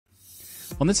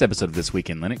On this episode of This Week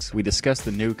in Linux, we discuss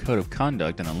the new code of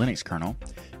conduct in the Linux kernel.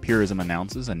 Purism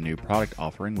announces a new product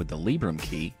offering with the Librem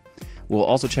key. We'll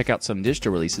also check out some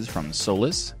distro releases from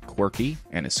Solus, Quirky,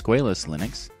 and Esquelus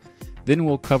Linux. Then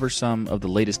we'll cover some of the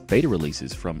latest beta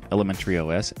releases from Elementary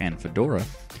OS and Fedora.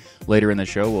 Later in the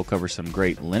show, we'll cover some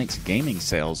great Linux gaming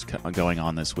sales going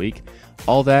on this week.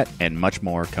 All that and much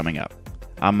more coming up.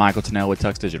 I'm Michael Tunnell with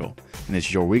Tux Digital, and this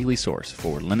is your weekly source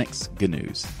for Linux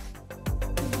GNU.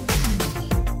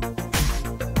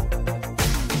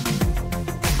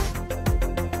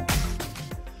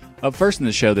 Up first in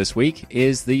the show this week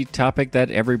is the topic that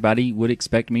everybody would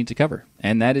expect me to cover,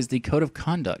 and that is the Code of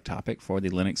Conduct topic for the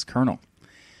Linux kernel.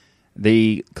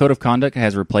 The Code of Conduct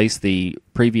has replaced the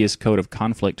previous Code of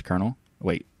Conflict Code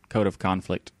of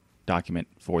Conflict document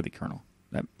for the kernel.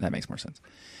 That makes more sense.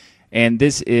 And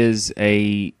this is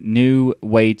a new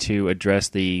way to address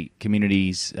the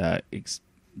community's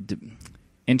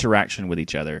interaction with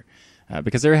each other,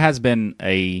 because there has been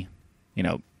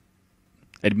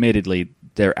admittedly,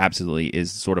 there absolutely is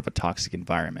sort of a toxic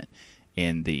environment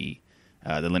in the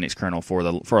Linux kernel for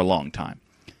a long time,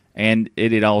 and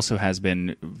it also has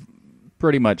been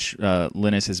pretty much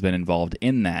Linus has been involved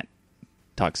in that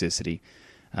toxicity.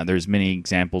 There's many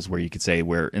examples where you could say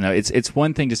where it's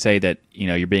one thing to say that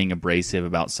you're being abrasive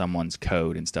about someone's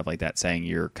code and stuff like that, saying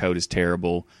your code is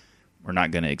terrible, we're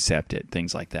not going to accept it,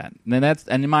 things like that.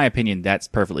 And in my opinion, that's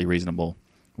perfectly reasonable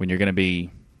when you're going to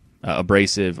be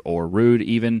abrasive or rude.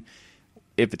 Even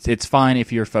if it's fine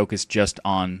if you're focused just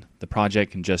on the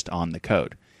project and just on the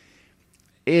code.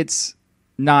 It's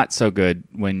not so good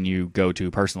when you go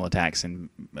to personal attacks and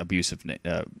abusive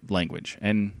language,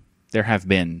 and there have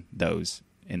been those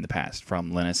in the past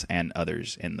from Linus and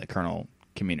others in the kernel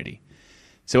community.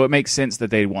 So it makes sense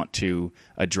that they want to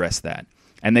address that.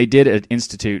 And they did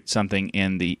institute something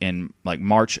in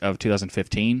March of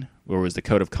 2015, where was the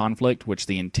Code of Conflict, which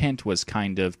the intent was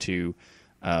kind of to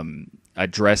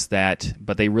address that,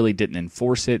 but they really didn't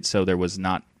enforce it, so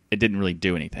it didn't really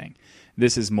do anything.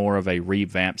 This is more of a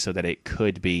revamp so that it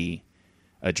could be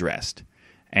addressed.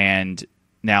 And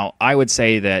now I would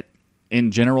say that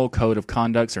in general, code of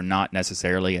conducts are not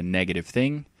necessarily a negative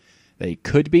thing. They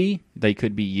could be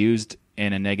used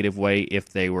in a negative way if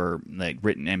they were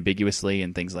written ambiguously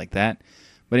and things like that.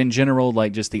 But in general,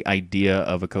 just the idea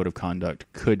of a code of conduct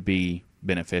could be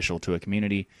beneficial to a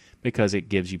community because it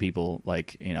gives you people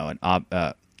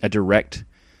a direct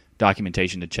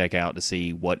documentation to check out to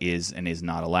see what is and is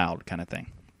not allowed kind of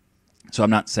thing. So I'm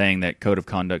not saying that code of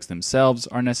conducts themselves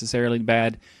are necessarily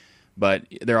bad, but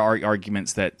there are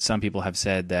arguments that some people have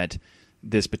said that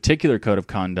this particular code of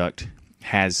conduct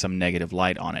has some negative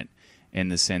light on it, in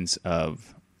the sense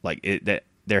of it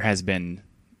has been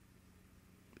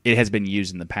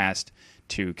used in the past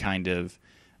to kind of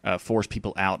force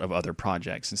people out of other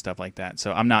projects and stuff like that.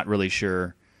 So I'm not really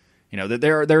sure. That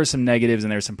there are some negatives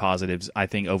and there's some positives. I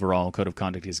think overall code of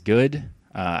conduct is good.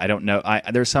 I don't know.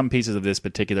 There's some pieces of this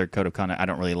particular code of conduct I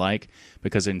don't really like,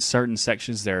 because in certain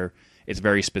sections it's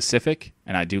very specific,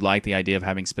 and I do like the idea of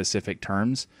having specific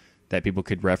terms that people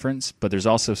could reference, but there's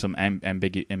also some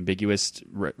ambiguous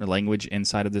language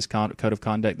inside of this code of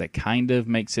conduct that kind of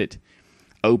makes it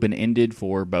open-ended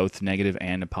for both negative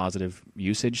and a positive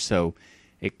usage, so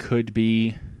it could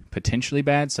be potentially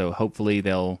bad. So hopefully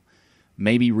they'll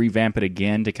maybe revamp it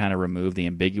again to kind of remove the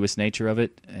ambiguous nature of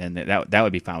it, and that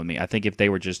would be fine with me. I think if they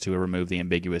were just to remove the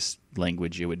ambiguous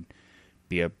language, it would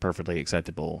be a perfectly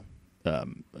acceptable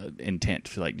intent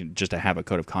for just to have a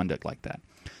code of conduct like that.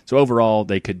 So overall,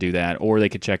 they could do that, or they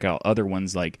could check out other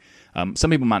ones.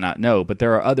 Some people might not know, but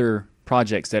there are other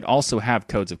projects that also have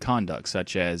codes of conduct,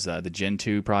 such as the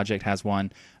Gentoo project has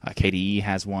one, KDE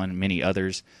has one, many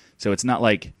others. So it's not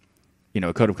like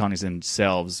a code of conduct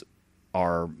themselves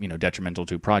are detrimental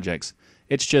to projects.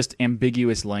 It's just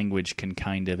ambiguous language can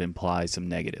kind of imply some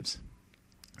negatives.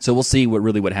 So we'll see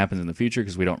what happens in the future,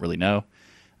 because we don't really know.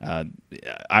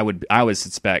 I would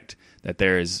suspect that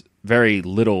there is very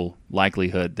little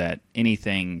likelihood that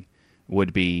anything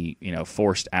would be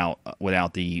forced out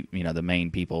without the the main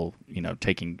people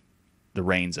taking the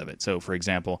reins of it. So for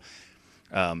example,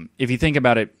 if you think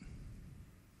about it,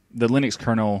 the Linux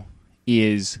kernel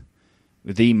is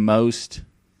the most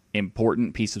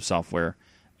important piece of software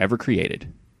ever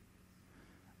created,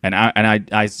 and I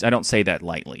don't say that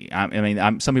lightly.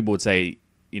 Some people would say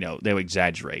they would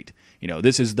exaggerate.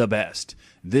 This is the best,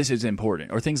 this is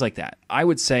important, or things like that. I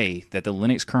would say that the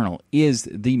Linux kernel is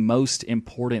the most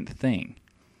important thing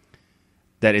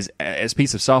that is, as a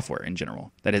piece of software in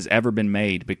general, that has ever been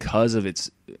made, because of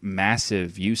its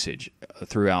massive usage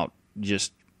throughout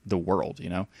just the world.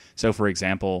 So for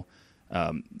example,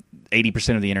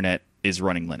 80% of the internet is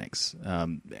running Linux.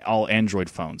 All Android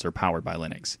phones are powered by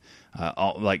Linux.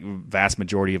 Vast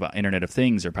majority of Internet of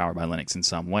Things are powered by Linux in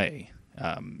some way.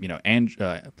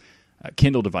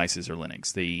 Kindle devices are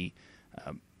Linux.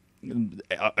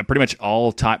 Pretty much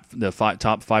all top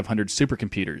 500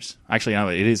 supercomputers. Actually, no,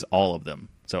 it is all of them.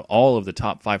 So all of the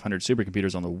top 500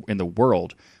 supercomputers in the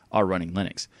world are running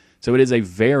Linux. So it is a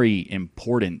very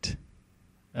important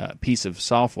piece of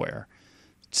software.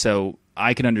 So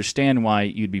I can understand why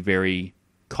you'd be very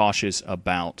cautious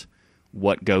about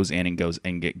what goes in and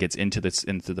gets into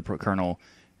the kernel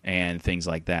and things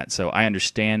like that. So I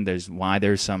understand why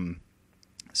there's some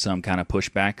kind of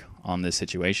pushback on this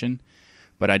situation,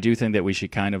 but I do think that we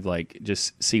should kind of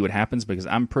just see what happens, because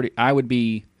I would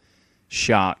be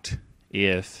shocked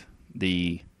if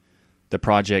the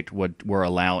project were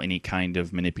allow any kind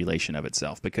of manipulation of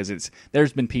itself, because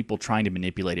there's been people trying to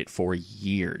manipulate it for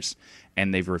years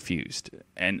and they've refused.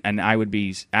 And I would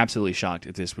be absolutely shocked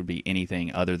if this would be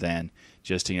anything other than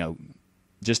just a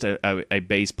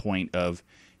base point of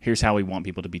here's how we want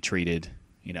people to be treated,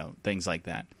 things like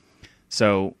that.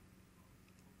 So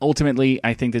ultimately,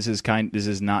 I think this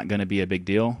is not going to be a big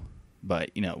deal,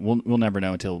 but we'll never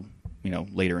know until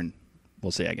later, and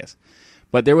we'll see, I guess.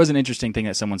 But there was an interesting thing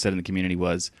that someone said in the community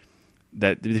was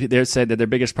that they said that their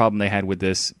biggest problem they had with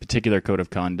this particular code of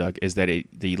conduct is that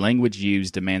the language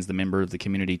used demands the member of the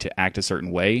community to act a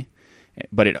certain way,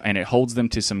 but it holds them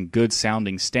to some good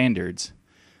sounding standards.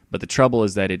 But the trouble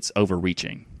is that it's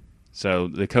overreaching. So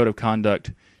the code of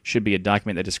conduct should be a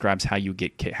document that describes how you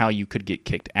could get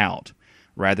kicked out,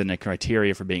 rather than a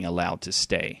criteria for being allowed to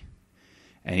stay.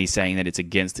 And he's saying that it's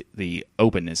against the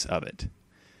openness of it.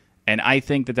 And I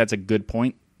think that that's a good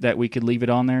point that we could leave it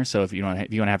on there. So if you want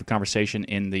to have a conversation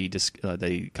in the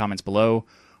comments below,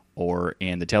 or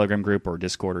in the Telegram group or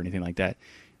Discord or anything like that,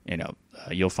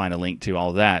 you'll find a link to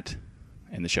all of that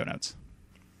in the show notes.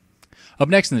 Up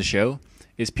next in the show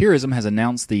is Purism has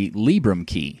announced the Librem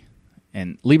key.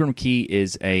 And Librem key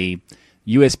is a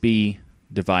USB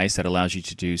device that allows you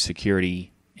to do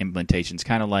security implementations,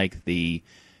 kind of like the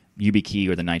YubiKey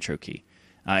or the Nitro key.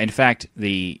 In fact,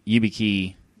 the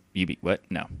YubiKey...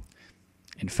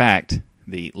 In fact,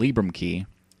 the Librem key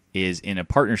is in a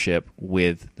partnership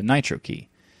with the Nitro key.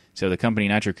 So the company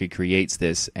Nitro key creates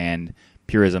this, and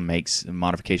Purism makes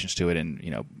modifications to it,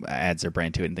 and adds their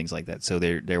brand to it and things like that. So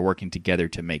they're working together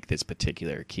to make this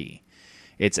particular key.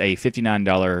 It's a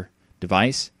 $59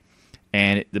 device,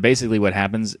 and basically what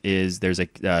happens is there's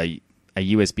an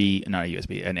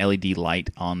LED light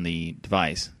on the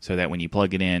device, so that when you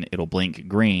plug it in, it'll blink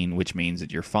green, which means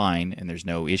that you're fine and there's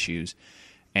no issues.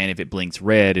 And if it blinks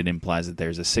red, it implies that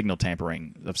there's a signal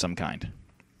tampering of some kind.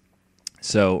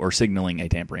 Or signaling a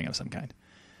tampering of some kind.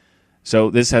 So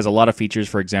this has a lot of features.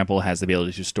 For example, it has the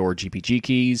ability to store GPG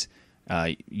keys,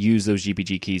 use those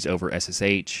GPG keys over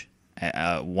SSH,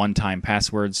 one-time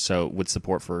passwords, so with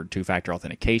support for two-factor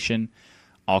authentication,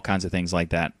 all kinds of things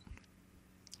like that.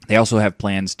 They also have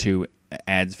plans to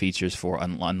add features for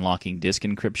unlocking disk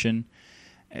encryption,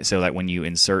 so that when you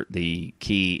insert the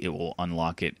key, it will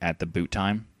unlock it at the boot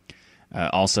time.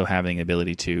 Also having the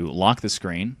ability to lock the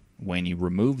screen when you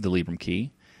remove the Librem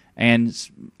key, and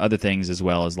other things as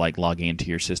well as logging into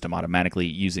your system automatically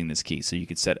using this key. So you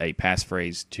could set a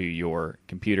passphrase to your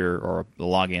computer, or a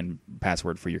login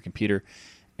password for your computer,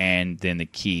 and then the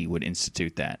key would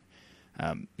institute that.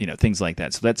 Things like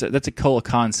that. So that's a cool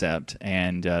concept,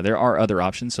 and there are other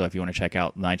options. So if you want to check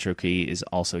out, Nitro key is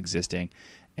also existing,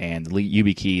 and the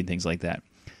YubiKey and things like that.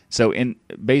 So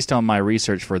based on my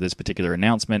research for this particular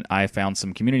announcement, I found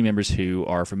some community members who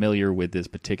are familiar with this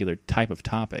particular type of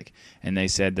topic, and they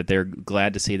said that they're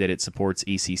glad to see that it supports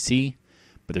ECC,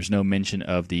 but there's no mention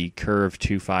of the Curve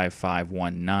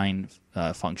 25519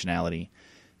 functionality,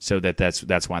 so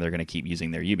that's why they're going to keep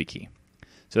using their YubiKey.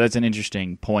 So that's an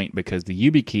interesting point, because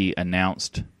the YubiKey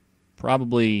announced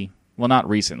not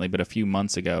recently, but a few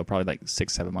months ago, probably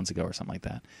 6-7 months ago or something like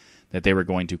that they were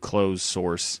going to close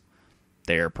source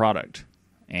their product.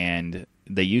 And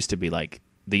they used to be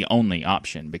the only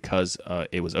option, because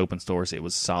it was open source, it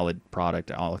was solid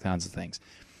product, all kinds of things.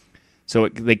 So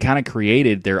they kind of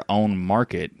created their own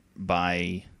market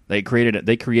they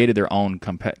created their own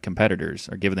competitors,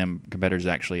 or give them competitors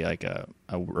actually a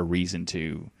reason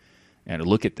to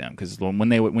look at them, because when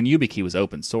YubiKey was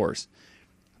open source,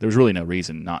 there was really no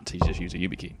reason not to just use a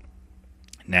YubiKey.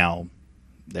 Now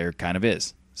there kind of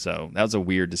is. So that was a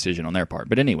weird decision on their part.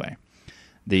 But anyway,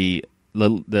 the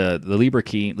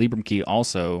Librem key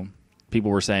also,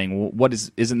 people were saying, well,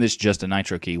 isn't this just a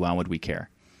Nitro key? Why would we care?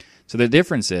 So the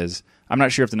difference is, I'm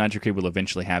not sure if the Nitro key will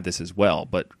eventually have this as well,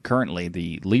 but currently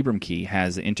the Librem key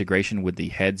has integration with the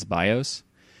Heads BIOS,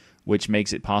 which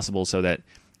makes it possible so that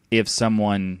if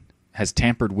someone has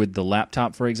tampered with the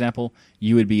laptop, for example,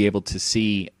 you would be able to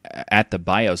see at the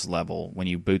BIOS level when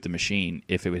you boot the machine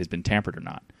if it has been tampered or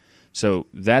not. So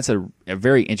that's a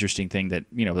very interesting thing that,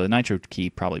 the Nitro key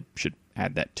probably should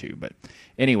add that too. But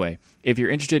anyway, if you're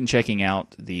interested in checking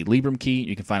out the Librem key,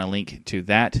 you can find a link to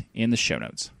that in the show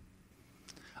notes.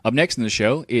 Up next in the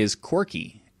show is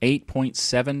Quirky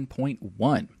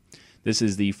 8.7.1. This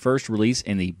is the first release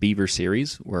in the Beaver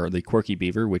series, where the Quirky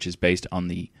Beaver, which is based on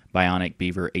the Bionic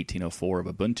Beaver 1804 of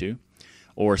Ubuntu,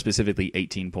 or specifically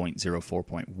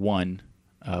 18.04.1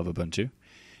 of Ubuntu.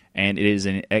 And it is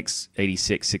an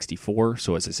x86-64,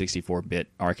 so it's a 64-bit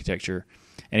architecture.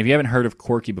 And if you haven't heard of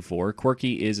Quirky before,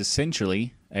 Quirky is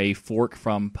essentially a fork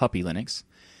from Puppy Linux.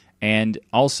 And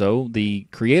also, the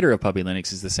creator of Puppy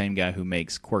Linux is the same guy who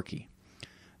makes Quirky.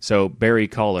 So Barry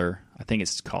Kohler, I think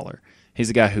it's Kohler, he's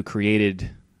the guy who created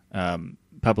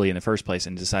Puppy in the first place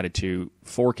and decided to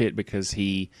fork it because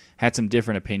he had some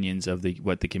different opinions of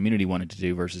what the community wanted to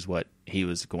do versus what he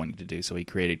was going to do. So he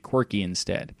created Quirky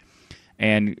instead.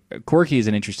 And Quirky is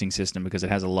an interesting system because it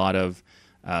has a lot of,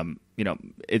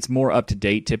 it's more up to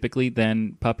date typically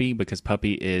than Puppy, because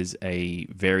Puppy is a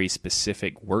very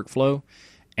specific workflow,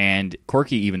 and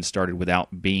Quirky even started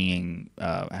without being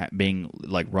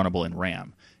like runnable in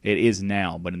RAM. It is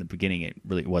now, but in the beginning it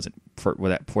really wasn't for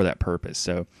that purpose.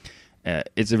 So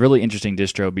it's a really interesting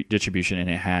distribution, and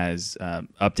it has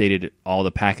updated all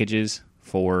the packages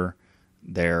for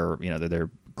their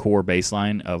core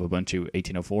baseline of Ubuntu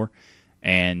 1804.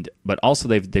 But also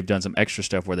they've done some extra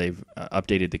stuff where they've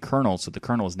updated the kernel, so the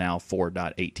kernel is now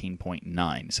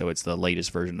 4.18.9. So it's the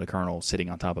latest version of the kernel sitting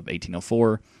on top of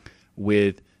 1804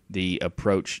 with the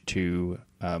approach to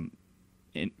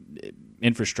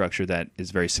infrastructure that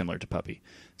is very similar to Puppy.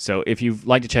 So if you'd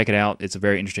like to check it out, it's a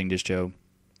very interesting distro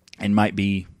and might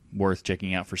be worth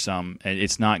checking out for some.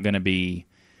 It's not going to be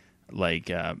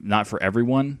not for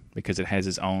everyone, because it has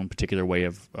its own particular way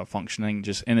of functioning,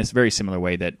 just in this very similar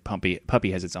way that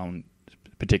Puppy has its own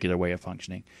particular way of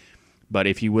functioning. But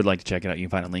if you would like to check it out, you can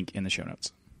find a link in the show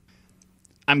notes.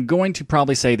 I'm going to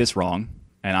probably say this wrong,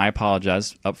 and I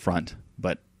apologize up front,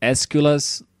 but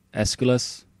Aeschylus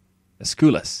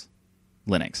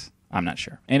Linux. I'm not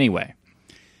sure. Anyway,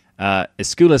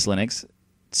 Aeschylus Linux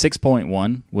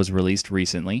 6.1 was released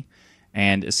recently.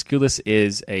 And Aeschylus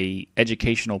is a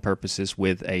educational purposes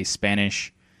with a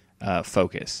Spanish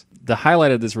focus. The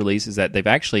highlight of this release is that they've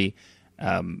actually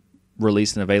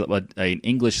released an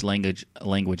English language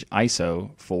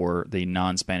ISO for the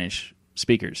non-Spanish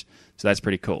speakers. So that's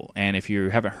pretty cool. And if you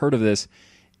haven't heard of this,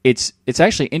 it's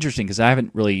actually interesting because I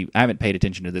haven't paid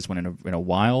attention to this one in a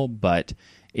while. But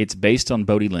it's based on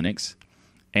Bodhi Linux,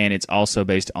 and it's also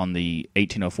based on the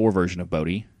 1804 version of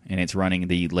Bodhi. And it's running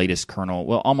the latest kernel,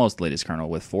 well, almost latest kernel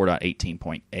with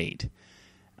 4.18.8.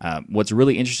 What's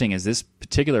really interesting is this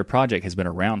particular project has been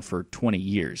around for 20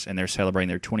 years, and they're celebrating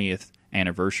their 20th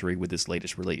anniversary with this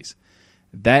latest release.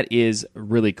 That is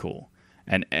really cool.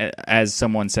 And as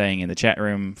someone saying in the chat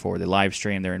room for the live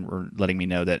stream, they're letting me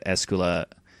know that Escula,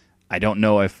 I don't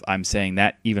know if I'm saying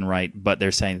that even right, but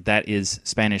they're saying that is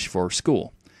Spanish for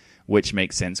school, which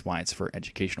makes sense why it's for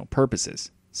educational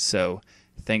purposes. So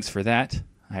thanks for that.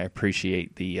 I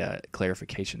appreciate the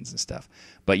clarifications and stuff.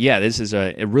 But yeah, this is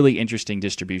a really interesting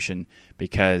distribution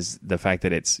because the fact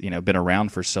that it's been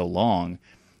around for so long,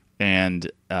 and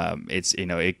it's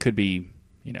it could be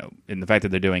and the fact that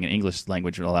they're doing an English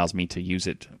language allows me to use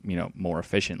it more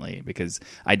efficiently, because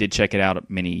I did check it out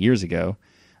many years ago.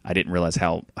 I didn't realize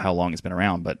how long it's been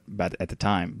around, but at the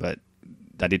time, but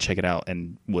I did check it out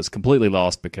and was completely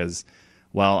lost because,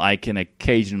 while I can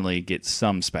occasionally get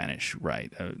some Spanish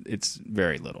right, it's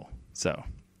very little. So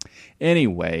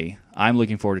anyway, I'm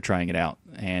looking forward to trying it out.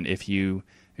 And if you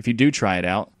do try it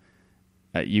out,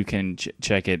 you can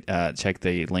check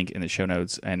the link in the show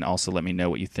notes, and also let me know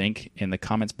what you think in the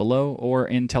comments below or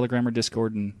in Telegram or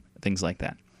Discord and things like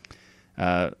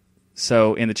that.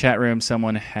 So in the chat room,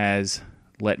 someone has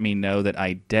let me know that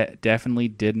I definitely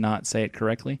did not say it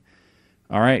correctly.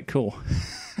 All right, cool.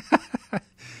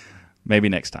 Maybe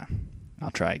next time.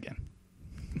 I'll try again.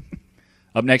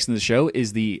 Up next in the show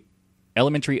is the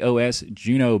Elementary OS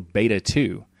Juno Beta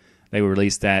 2. They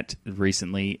released that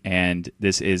recently, and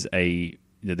this is the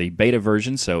beta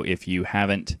version. So if you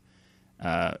haven't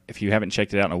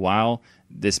checked it out in a while,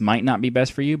 this might not be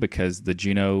best for you, because the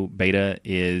Juno Beta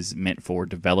is meant for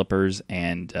developers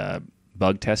and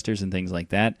bug testers and things like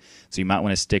that. So you might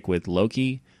want to stick with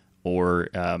Loki. Or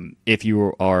if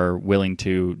you are willing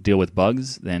to deal with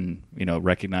bugs, then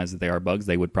recognize that they are bugs.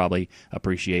 They would probably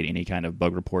appreciate any kind of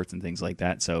bug reports and things like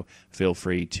that. So feel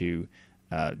free to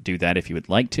do that if you would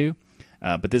like to.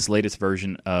 But this latest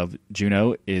version of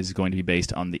Juno is going to be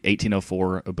based on the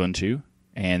 1804 Ubuntu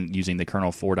and using the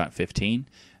kernel 4.15.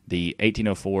 The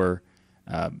 1804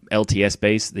 LTS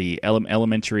base, the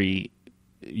Elementary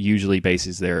usually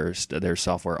bases their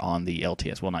software on the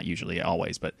LTS. Well, not usually,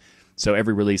 always, but so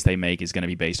every release they make is going to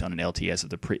be based on an LTS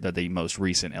of the most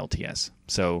recent LTS.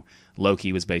 So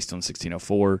Loki was based on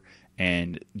 1604,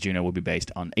 and Juno will be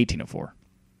based on 1804.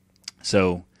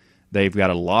 So they've got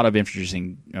a lot of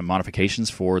interesting modifications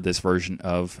for this version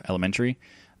of Elementary.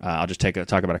 I'll just talk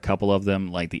about a couple of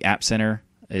them, like the App Center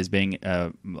is being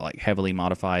like heavily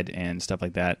modified and stuff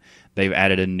like that. They've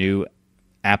added a new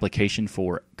application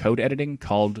for code editing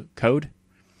called Code.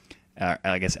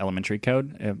 I guess Elementary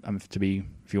Code,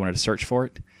 if you wanted to search for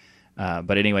it.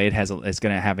 But anyway, it's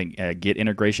going to have a Git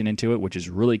integration into it, which is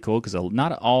really cool because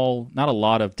not a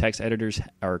lot of text editors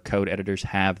or code editors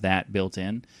have that built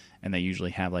in, and they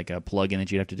usually have like a plugin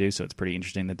that you'd have to do. So it's pretty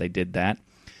interesting that they did that.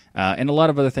 And a lot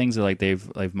of other things are like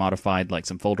they've modified like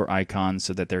some folder icons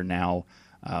so that they're now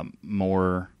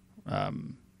more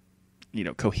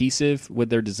cohesive with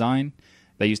their design.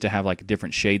 They used to have like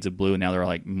different shades of blue, and now they're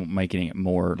like making it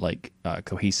more like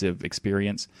cohesive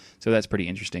experience. So that's pretty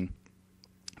interesting.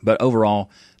 But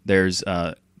overall, there's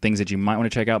things that you might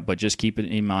want to check out, but just keep it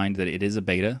in mind that it is a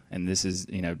beta, and this is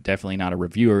definitely not a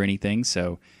review or anything.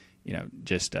 So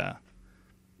just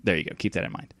there you go. Keep that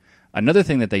in mind. Another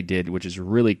thing that they did, which is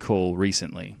really cool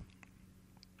recently,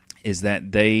 is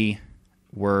that they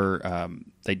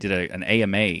did an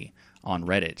AMA on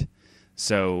Reddit.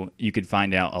 So you could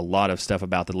find out a lot of stuff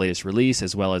about the latest release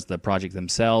as well as the project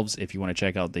themselves. If you want to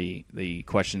check out the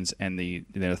questions and the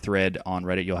thread on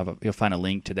Reddit, you'll find a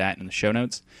link to that in the show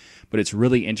notes. But it's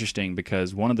really interesting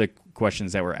because one of the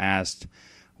questions that were asked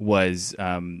was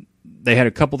they had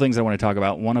a couple things I want to talk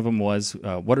about. One of them was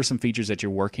what are some features that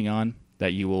you're working on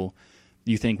that you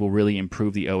think will really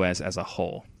improve the OS as a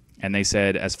whole? And they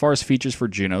said, as far as features for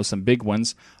Juno, some big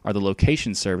ones are the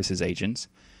location services agents,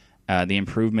 the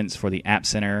improvements for the App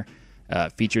Center,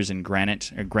 features in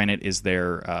Granite. Granite is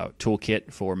their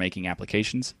toolkit for making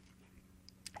applications,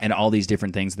 and all these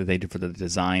different things that they do for the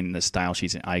design, the style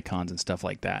sheets and icons and stuff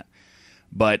like that.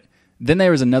 But then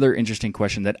there was another interesting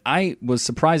question that I was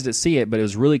surprised to see it, but it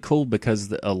was really cool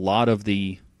because a lot of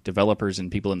the developers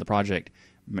and people in the project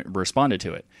responded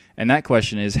to it. And that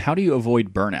question is, how do you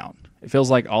avoid burnout? It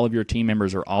feels like all of your team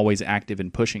members are always active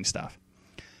in pushing stuff,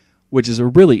 which is a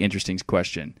really interesting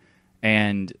question.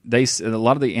 And a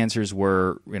lot of the answers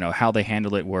were, how they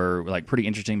handled it were like pretty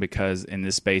interesting because in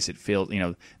this space it feels,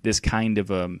 this kind of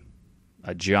a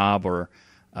job or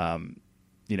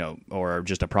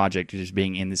just a project, just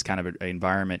being in this kind of an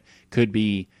environment could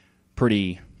be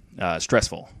pretty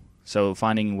stressful. So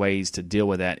finding ways to deal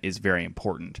with that is very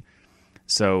important.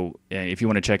 So if you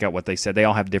want to check out what they said, they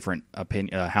all have different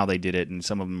opinion how they did it, and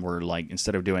some of them were like,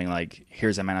 instead of doing like,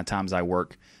 here's the amount of times I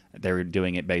work, they were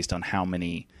doing it based on how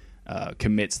many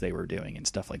commits they were doing and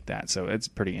stuff like that. So it's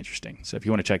pretty interesting. So if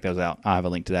you want to check those out, I'll have a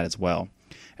link to that as well.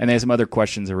 And there's some other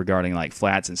questions regarding like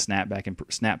flats and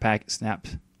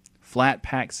flat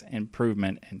packs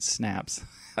improvement and snaps.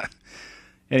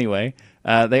 Anyway,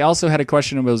 they also had a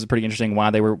question that was pretty interesting, why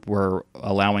they were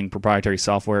allowing proprietary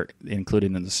software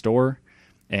included in the store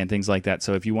and things like that.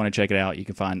 So if you want to check it out, you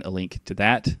can find a link to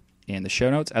that in the show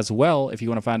notes. As well, if you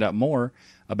want to find out more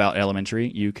about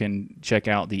Elementary, you can check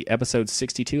out the episode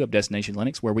 62 of Destination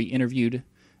Linux, where we interviewed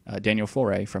Daniel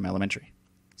Foray from Elementary.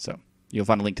 So you'll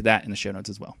find a link to that in the show notes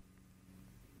as well.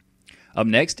 Up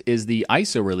next is the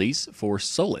ISO release for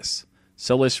Solus.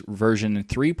 Solus version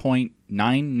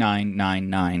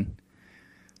 3.9999.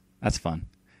 That's fun.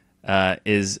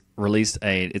 Is released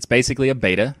it's basically a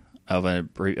beta of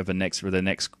the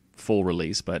next full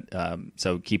release, but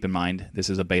so keep in mind this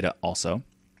is a beta also.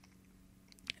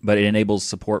 But it enables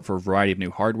support for a variety of new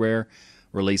hardware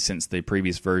released since the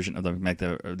previous version of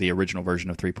the original version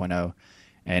of 3.0,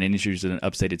 and it introduces an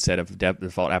updated set of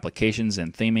default applications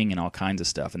and theming and all kinds of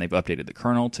stuff. And they've updated the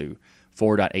kernel to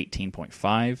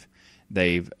 4.18.5.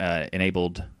 They've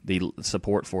enabled the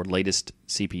support for latest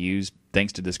CPUs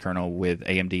thanks to this kernel with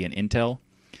AMD and Intel,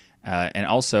 and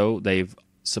also they've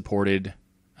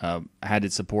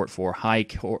added support for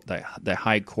the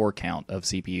high core count of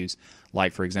CPUs,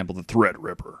 like for example the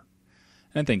Threadripper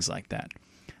and things like that.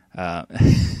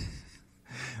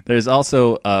 There's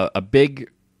also a big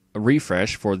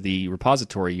refresh for the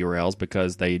repository URLs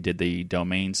because they did the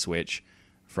domain switch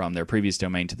from their previous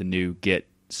domain to the new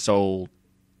getsol.us.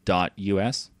 I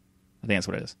think that's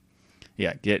what it is.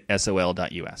 Yeah,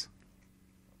 getsol.us.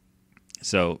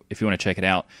 So if you want to check it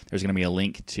out, there's going to be a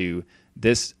link to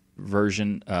this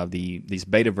version of these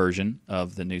beta version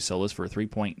of the new Solus for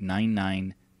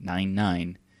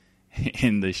 3.9999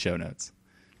 in the show notes.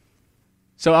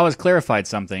 So I was clarified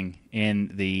something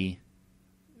in the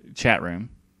chat room,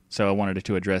 so I wanted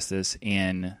to address this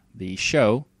in the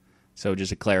show. So just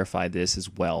to clarify this as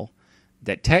well,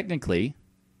 that technically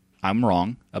I'm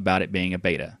wrong about it being a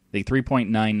beta. The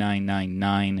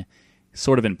 3.9999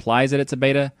 sort of implies that it's a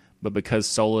beta, but because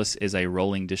Solus is a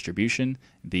rolling distribution,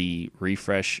 the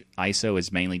refresh ISO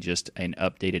is mainly just an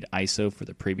updated ISO for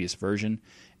the previous version,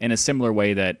 in a similar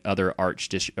way that other Arch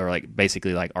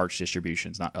basically like Arch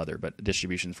distributions, not other, but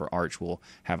distributions for Arch will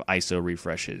have ISO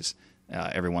refreshes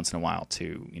every once in a while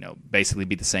to basically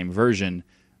be the same version,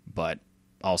 but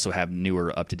also have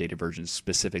newer, up-to-date versions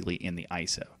specifically in the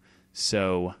ISO.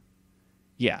 So,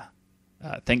 yeah,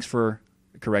 thanks for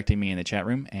correcting me in the chat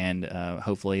room, and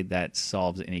hopefully that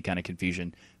solves any kind of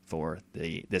confusion for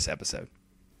this episode.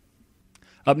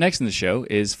 Up next in the show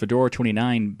is Fedora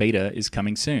 29 beta is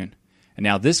coming soon. And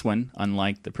now this one,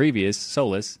 unlike the previous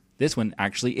Solus, this one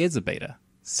actually is a beta.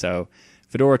 So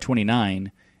Fedora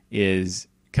 29 is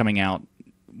coming out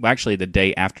actually the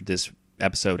day after this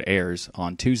episode airs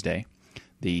on Tuesday,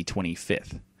 the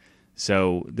 25th.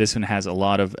 So this one has a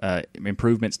lot of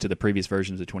improvements to the previous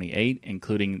versions of 28,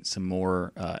 including some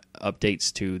more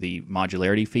updates to the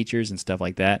modularity features and stuff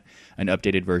like that, an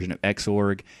updated version of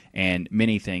Xorg, and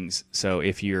many things. So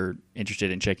if you're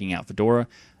interested in checking out Fedora,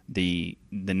 the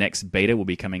next beta will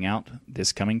be coming out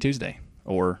this coming Tuesday,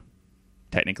 or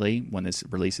technically when this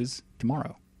releases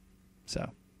tomorrow.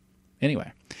 So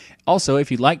anyway, also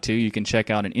if you'd like to, you can check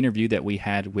out an interview that we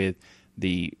had with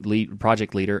the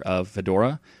project leader of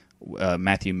Fedora,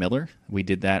 Matthew Miller. We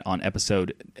did that on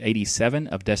episode 87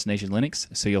 of Destination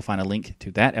Linux, so you'll find a link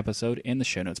to that episode in the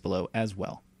show notes below as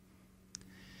well.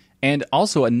 And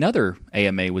also another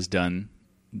AMA was done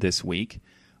this week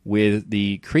with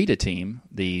the Krita team,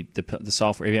 the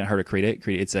software. If you haven't heard of Krita,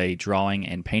 it's a drawing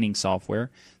and painting software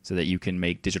so that you can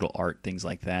make digital art, things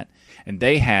like that. And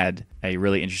they had a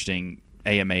really interesting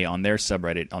AMA on their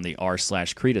subreddit, on the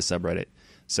r/Krita subreddit.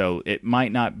 So it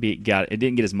might not it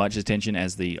didn't get as much attention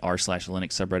as the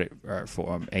r/Linux subreddit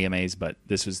for AMAs, but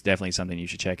this was definitely something you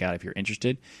should check out if you're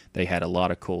interested. They had a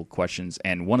lot of cool questions,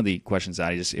 and one of the questions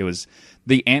it was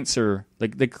the answer.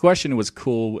 Like the question was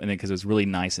cool, and because it was really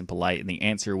nice and polite, and the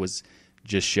answer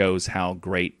just shows how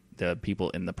great the people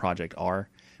in the project are.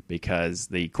 Because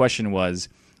the question was,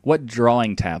 what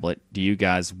drawing tablet do you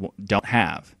guys don't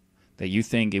have that you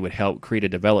think it would help create a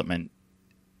development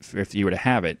if you were to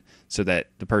have it, so that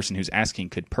the person who's asking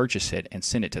could purchase it and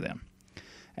send it to them?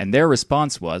 And their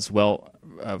response was, well,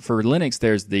 for Linux,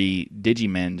 there's the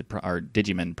Digimend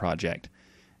project.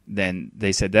 Then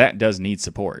they said that does need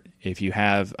support. If you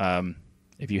have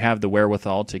the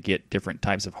wherewithal to get different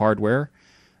types of hardware,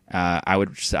 I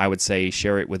would say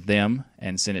share it with them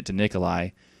and send it to Nikolai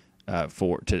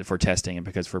for testing. And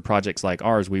because for projects like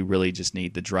ours, we really just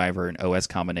need the driver and OS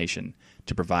combination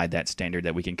to provide that standard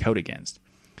that we can code against.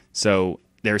 So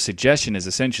their suggestion is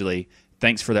essentially,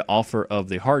 thanks for the offer of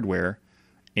the hardware,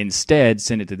 instead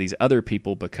send it to these other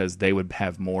people because they would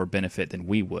have more benefit than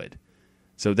we would.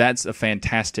 So that's a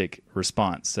fantastic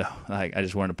response. So I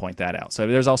just wanted to point that out. So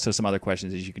there's also some other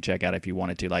questions that you can check out if you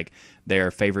wanted to, like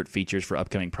their favorite features for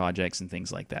upcoming projects and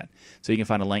things like that. So you can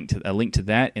find a link to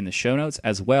that in the show notes,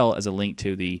 as well as a link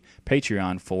to the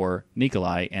Patreon for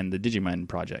Nikolai and the Digimend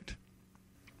project.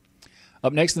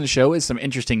 Up next in the show is some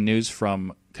interesting news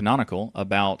from Canonical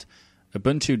about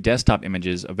Ubuntu desktop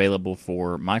images available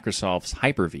for Microsoft's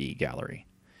Hyper-V gallery.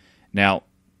 Now,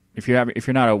 if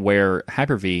you're not aware,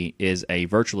 Hyper-V is a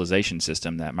virtualization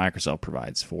system that Microsoft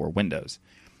provides for Windows.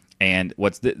 And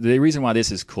what's the reason why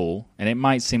this is cool, and it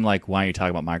might seem like, why are you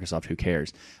talking about Microsoft? Who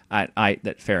cares?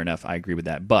 Fair enough, I agree with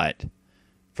that, but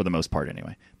for the most part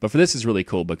anyway. But for this is really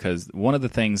cool because one of the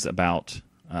things about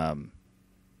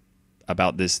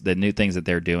this, the new things that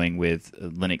they're doing with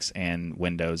Linux and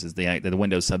Windows is the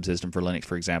Windows subsystem for Linux,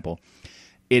 for example.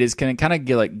 It is kind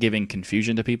of giving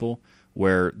confusion to people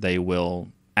where they will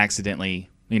accidentally,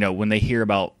 when they hear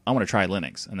about, I want to try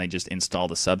Linux, and they just install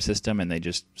the subsystem and they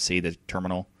just see the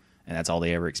terminal and that's all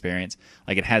they ever experience.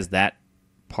 Like it has that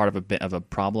part of a bit of a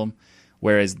problem,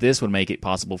 whereas this would make it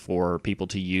possible for people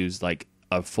to use like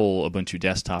a full Ubuntu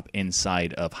desktop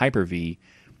inside of Hyper-V,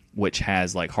 which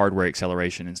has like hardware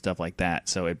acceleration and stuff like that.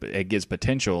 So it gives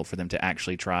potential for them to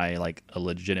actually try like a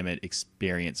legitimate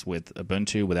experience with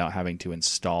Ubuntu without having to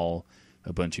install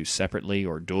Ubuntu separately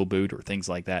or dual boot or things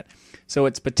like that. So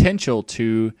it's potential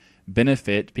to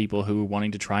benefit people who are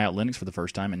wanting to try out Linux for the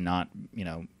first time and not,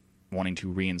 wanting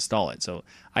to reinstall it. So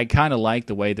I kind of like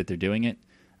the way that they're doing it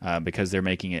because they're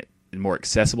making it more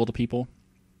accessible to people.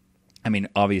 I mean,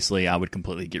 obviously, I would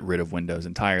completely get rid of Windows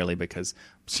entirely because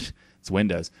it's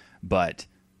Windows. But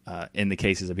in the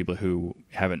cases of people who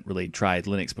haven't really tried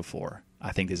Linux before,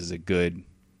 I think this is a good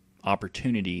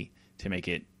opportunity to make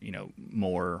it,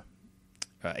 more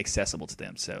accessible to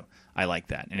them. So I like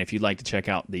that. And if you'd like to check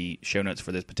out the show notes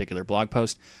for this particular blog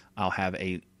post, I'll have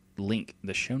a link.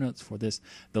 The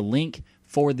link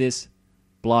for this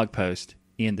blog post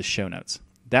in the show notes.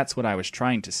 That's what I was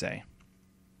trying to say.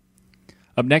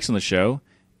 Up next on the show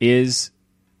is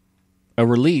a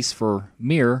release for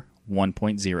Mir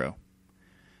 1.0.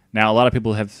 Now, a lot of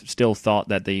people have still thought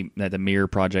that the Mir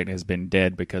project has been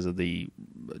dead because of the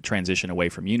transition away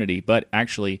from Unity, but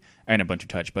actually, and Ubuntu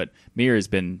Touch, but Mir has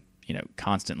been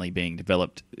constantly being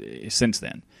developed since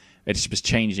then. It's just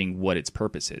changing what its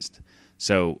purpose is.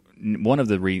 So one of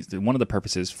the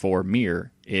purposes for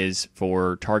Mir is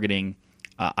for targeting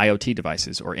IoT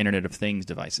devices or Internet of Things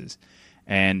devices,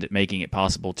 and making it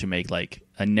possible to make like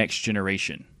a next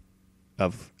generation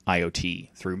of IoT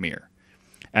through Mir.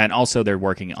 And also they're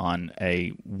working on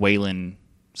a Wayland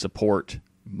support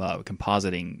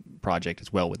compositing project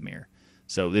as well with Mir.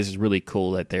 So this is really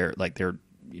cool that they're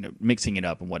mixing it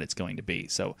up and what it's going to be.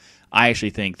 So I actually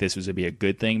think this would be a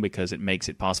good thing because it makes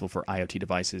it possible for IoT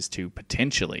devices to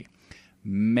potentially,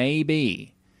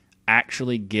 maybe,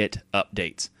 actually get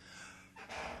updates.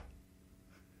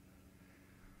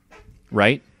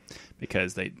 Right?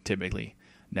 Because they typically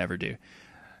never do.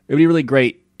 It would be really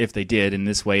great if they did. In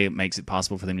this way, it makes it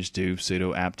possible for them to just do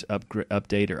sudo apt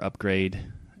update or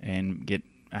upgrade and get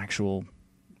actual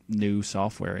new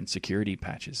software and security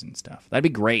patches and stuff. That'd be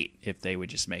great if they would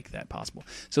just make that possible.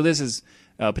 So this is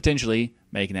potentially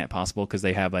making that possible because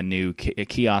they have a new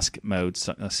kiosk mode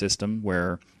system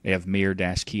where they have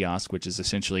Mir-kiosk, which is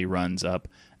essentially runs up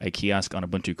a kiosk on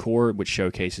Ubuntu Core, which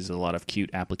showcases a lot of cute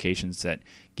applications that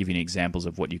give you examples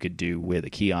of what you could do with a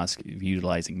kiosk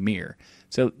utilizing Mir.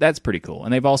 So that's pretty cool.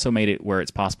 And they've also made it where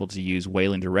it's possible to use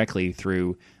Wayland directly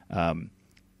through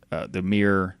the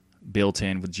Mir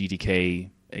built-in with GTK,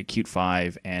 Qt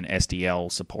 5, and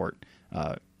SDL support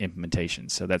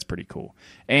implementations. So that's pretty cool.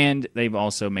 And they've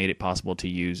also made it possible to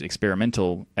use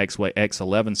experimental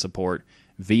X11 support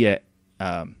via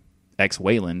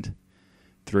X-Wayland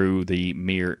through the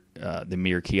Mir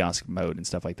kiosk mode and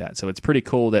stuff like that. So it's pretty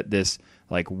cool that this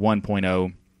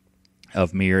 1.0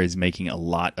 of Mir is making a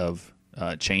lot of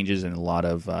changes and a lot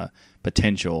of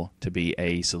potential to be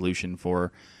a solution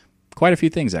for quite a few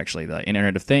things, actually, the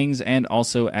Internet of Things, and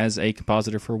also as a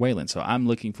compositor for Wayland. So I'm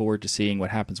looking forward to seeing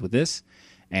what happens with this.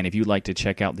 And if you'd like to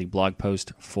check out the blog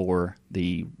post for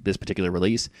this particular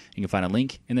release, you can find a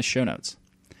link in the show notes.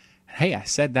 Hey, I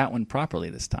said that one properly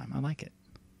this time. I like it.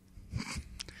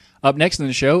 Up next in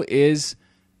the show is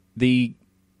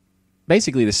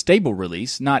basically the stable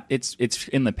release. It's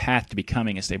in the path to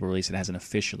becoming a stable release. It hasn't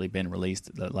officially been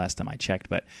released the last time I checked,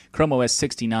 but Chrome OS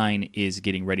 69 is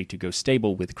getting ready to go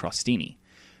stable with Crostini,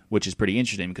 which is pretty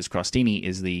interesting because Crostini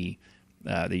is the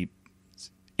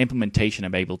implementation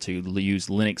of able to use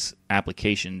Linux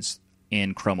applications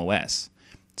in Chrome OS,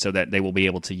 so that they will be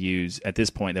able to use, at this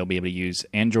point, they'll be able to use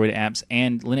Android apps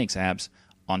and Linux apps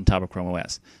on top of Chrome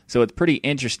OS. So it's pretty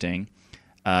interesting.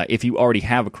 If you already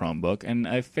have a Chromebook, and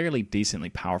a fairly decently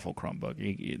powerful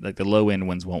Chromebook, like the low-end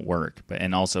ones won't work,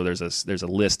 and also there's a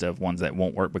list of ones that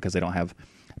won't work because they don't have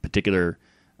particular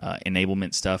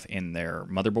enablement stuff in their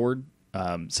motherboard.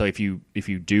 So if you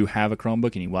do have a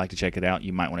Chromebook and you'd like to check it out,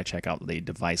 you might want to check out the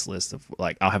device list of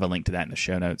I'll have a link to that in the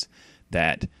show notes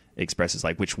that expresses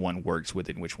which one works with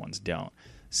it and which ones don't.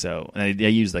 So they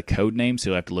use the code name, so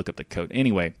you'll have to look up the code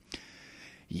anyway.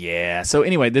 Yeah, so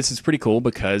anyway, this is pretty cool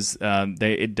because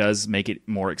it does make it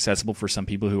more accessible for some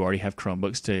people who already have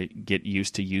Chromebooks to get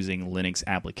used to using Linux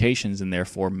applications and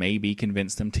therefore maybe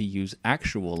convince them to use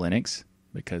actual Linux,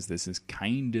 because this is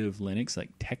kind of Linux,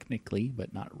 technically,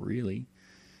 but not really.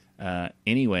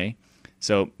 Anyway,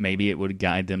 so maybe it would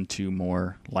guide them to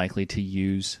more likely to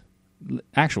use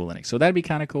actual Linux. So that'd be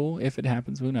kind of cool if it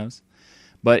happens, who knows.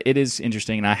 But it is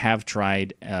interesting, and I have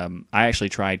tried. I actually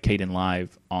tried Kdenlive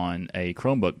on a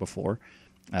Chromebook before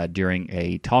during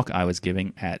a talk I was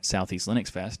giving at Southeast Linux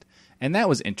Fest, and that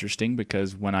was interesting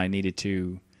because when I needed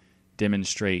to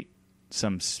demonstrate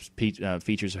some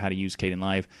features of how to use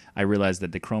Kdenlive, I realized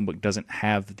that the Chromebook doesn't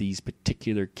have these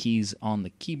particular keys on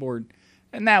the keyboard,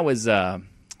 and that was an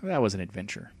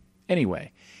adventure.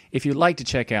 Anyway, if you'd like to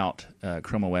check out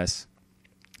Chrome OS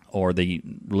or the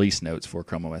release notes for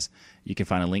Chrome OS, you can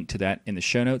find a link to that in the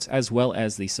show notes, as well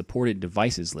as the supported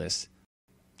devices list.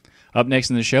 Up next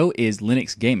in the show is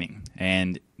Linux Gaming,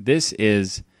 and this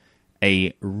is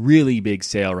a really big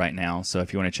sale right now. So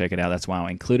if you want to check it out, that's why I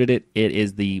included it. It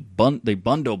is the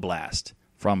Bundle Blast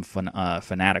from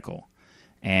Fanatical.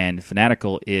 And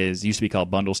Fanatical used to be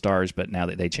called Bundle Stars, but now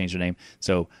that they changed their name.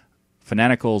 So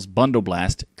Fanatical's Bundle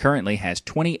Blast currently has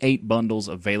 28 bundles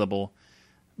available.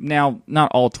 Now,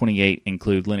 not all 28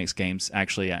 include Linux games.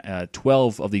 Actually,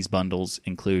 12 of these bundles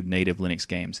include native Linux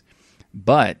games.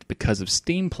 But because of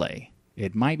Steam Play,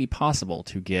 it might be possible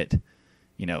to get,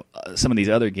 some of these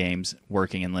other games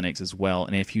working in Linux as well.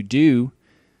 And if you do,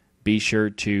 be sure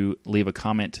to leave a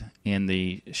comment in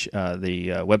the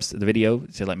video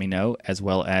to let me know, as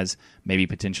well as maybe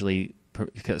potentially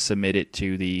submit it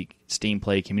to the Steam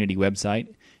Play community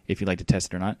website if you'd like to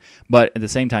test it or not. But at the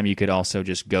same time, you could also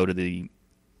just go to the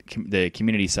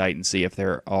community site and see if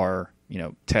there are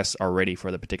tests already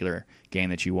for the particular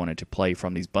game that you wanted to play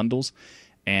from these bundles.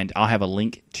 And I'll have a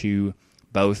link to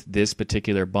both this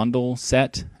particular bundle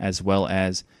set as well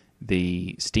as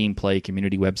the Steam Play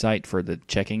community website for the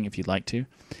checking if you'd like to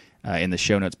in the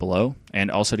show notes below. And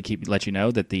also to let you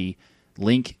know that the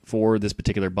link for this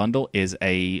particular bundle is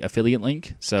a affiliate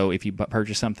link. So if you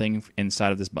purchase something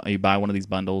inside of this, you buy one of these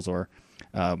bundles or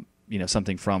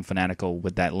something from Fanatical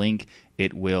with that link,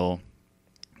 it will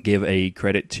give a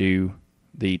credit to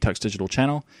the Tux Digital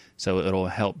channel, so it'll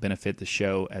help benefit the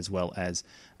show as well as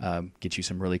get you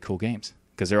some really cool games,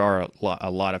 because there are a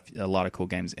lot of cool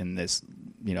games in this.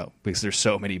 Because there's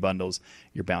so many bundles,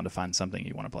 you're bound to find something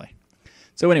you want to play.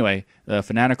 So anyway,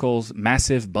 Fanatical's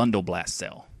massive Bundle Blast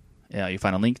sale. You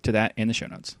find a link to that in the show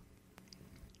notes.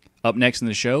 Up next in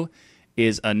the show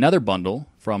is another bundle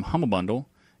from Humble Bundle.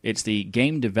 It's the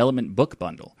Game Development Book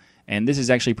Bundle. And this is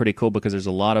actually pretty cool because there's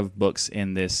a lot of books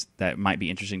in this that might be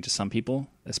interesting to some people,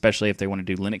 especially if they want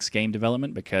to do Linux game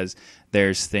development, because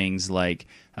there's things like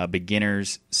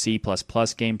beginners C++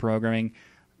 game programming,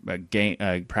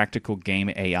 practical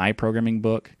game AI programming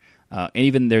book.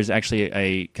 Even there's actually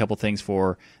a couple things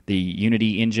for the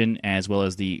Unity engine as well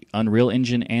as the Unreal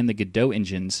engine and the Godot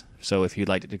engines. So if you'd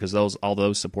like to, because all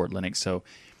those support Linux, so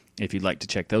if you'd like to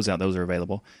check those out, those are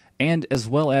available. And as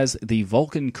well as the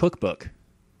Vulkan Cookbook,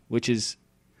 which is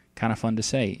kind of fun to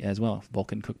say as well,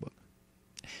 Vulkan Cookbook.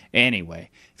 Anyway,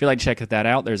 if you'd like to check that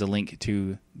out, there's a link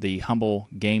to the Humble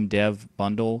Game Dev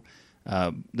Bundle.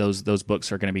 Those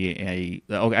books are going to be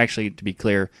actually, to be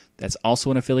clear, that's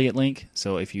also an affiliate link.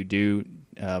 So if you do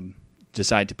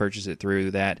decide to purchase it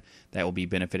through that will be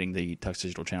benefiting the Tux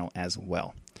Digital channel as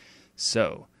well.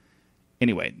 So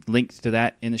anyway, link to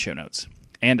that in the show notes.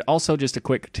 And also just a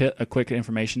quick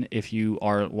information, if you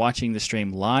are watching the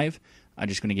stream live, I'm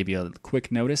just going to give you a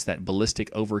quick notice that Ballistic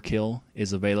Overkill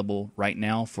is available right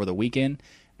now for the weekend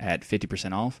at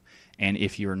 50% off. And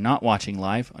if you're not watching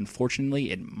live,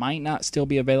 unfortunately, it might not still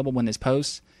be available when this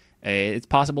posts. It's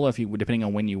possible, depending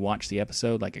on when you watch the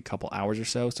episode, like a couple hours or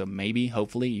so. So maybe,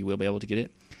 hopefully, you will be able to get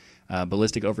it.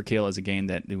 Ballistic Overkill is a game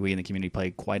that we in the community play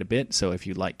quite a bit. So if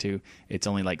you'd like to, it's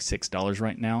only like $6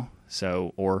 right now.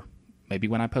 So, or maybe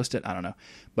when I post it, I don't know.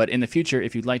 But in the future,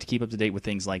 if you'd like to keep up to date with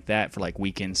things like that for like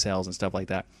weekend sales and stuff like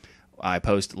that, I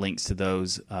post links to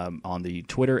those on the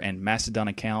Twitter and Mastodon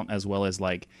account, as well as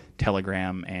like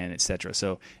Telegram and etc.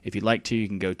 So if you'd like to, you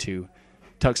can go to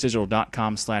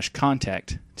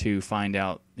tuxdigital.com/contact to find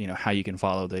out how you can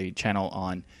follow the channel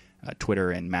on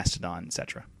Twitter and Mastodon,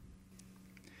 etc.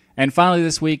 And finally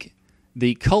this week,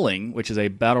 the Culling, which is a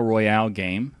battle royale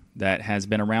game that has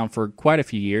been around for quite a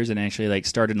few years and actually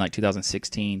started in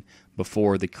 2016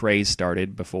 before the craze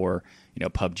started, before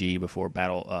PUBG, before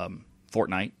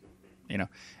Fortnite,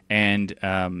 and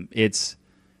it's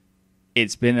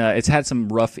had some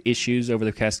rough issues over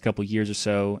the past couple years or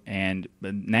so, and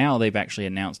now they've actually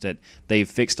announced that they've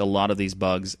fixed a lot of these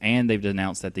bugs, and they've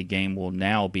announced that the game will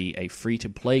now be a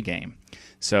free-to-play game.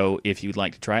 So if you'd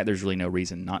like to try it, there's really no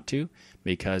reason not to,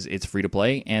 because it's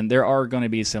free-to-play, and there are going to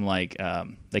be some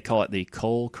they call it the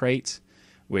coal crates,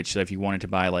 which if you wanted to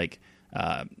buy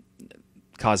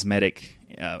cosmetic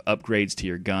upgrades to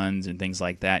your guns and things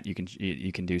like that, you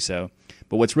can do so.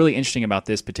 But what's really interesting about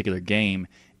this particular game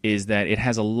is that it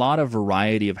has a lot of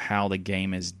variety of how the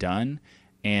game is done,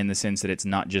 in the sense that it's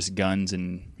not just guns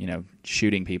and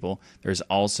shooting people. There's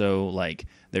also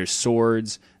there's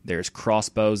swords, there's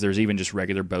crossbows, there's even just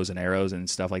regular bows and arrows and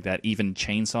stuff like that, even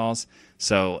chainsaws.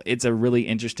 So it's a really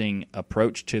interesting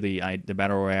approach to the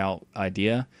battle royale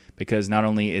idea, because not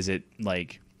only is it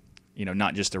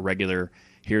not just a regular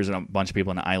here's a bunch of people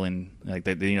on an island,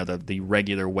 the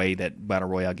regular way that battle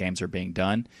royale games are being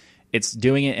done. It's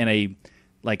doing it in a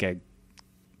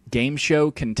game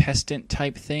show contestant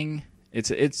type thing. It's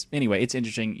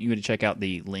interesting. You would check out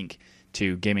the link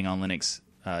to Gaming on Linux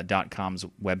TuxDigital.com's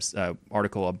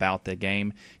article about the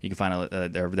game. You can find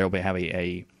they'll have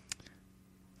a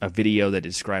video that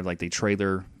describes like the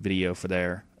trailer video for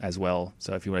there as well.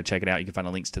 So if you want to check it out, you can find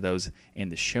the links to those in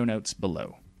the show notes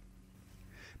below.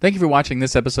 Thank you for watching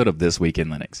this episode of This Week in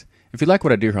Linux. If you like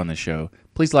what I do here on this show,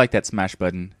 please like that smash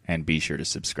button and be sure to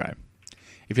subscribe.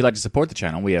 If you'd like to support the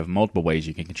channel, we have multiple ways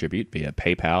you can contribute via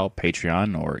PayPal,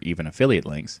 Patreon, or even affiliate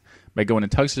links by going to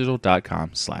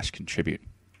TuxDigital.com/contribute.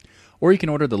 Or you can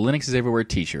order the Linux is Everywhere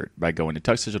t-shirt by going to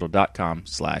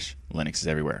TuxDigital.com/Linux is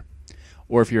Everywhere.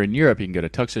 Or if you're in Europe, you can go to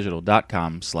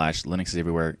TuxDigital.com/Linux is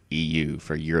Everywhere EU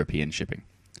for European shipping.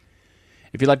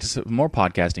 If you'd like to see more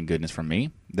podcasting goodness from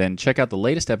me, then check out the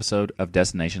latest episode of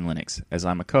Destination Linux, as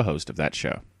I'm a co-host of that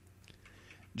show.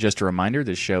 Just a reminder,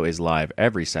 this show is live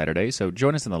every Saturday, so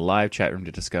join us in the live chat room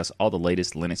to discuss all the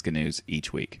latest Linux news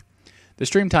each week. The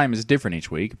stream time is different each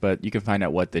week, but you can find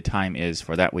out what the time is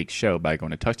for that week's show by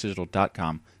going to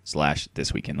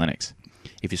TuxDigital.com/thisweekinlinux.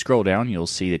 If you scroll down, you'll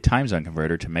see the time zone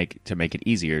converter to make it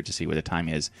easier to see what the time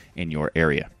is in your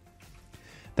area.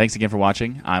 Thanks again for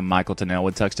watching. I'm Michael Tunnell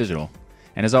with Tux Digital.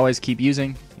 And as always, keep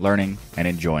using, learning, and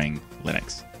enjoying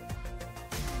Linux.